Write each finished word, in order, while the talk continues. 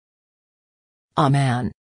Aw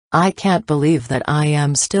man. I can't believe that I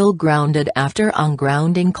am still grounded after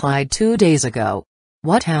ungrounding Clyde 2 days ago.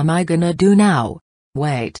 What am I gonna do now?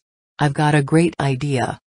 Wait. I've got a great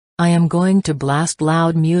idea. I am going to blast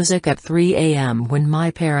loud music at 3 a.m. when my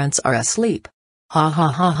parents are asleep. Ha ha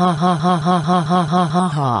ha ha ha ha ha ha ha ha ha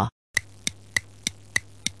ha.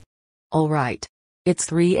 Alright. It's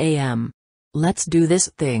 3 a.m. Let's do this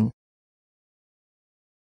thing.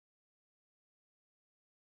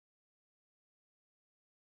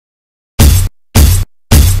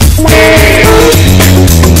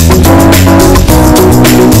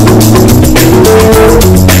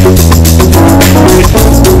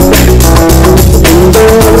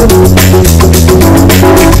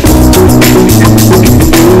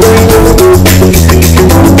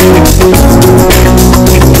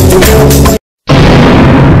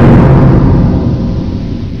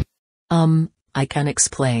 I can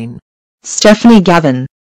explain. Stephanie Gavin.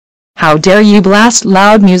 How dare you blast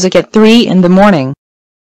loud music at 3 in the morning?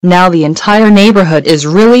 Now the entire neighborhood is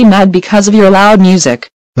really mad because of your loud music.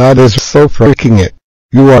 That is so freaking it.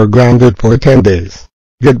 You are grounded for 10 days.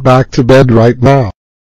 Get back to bed right now.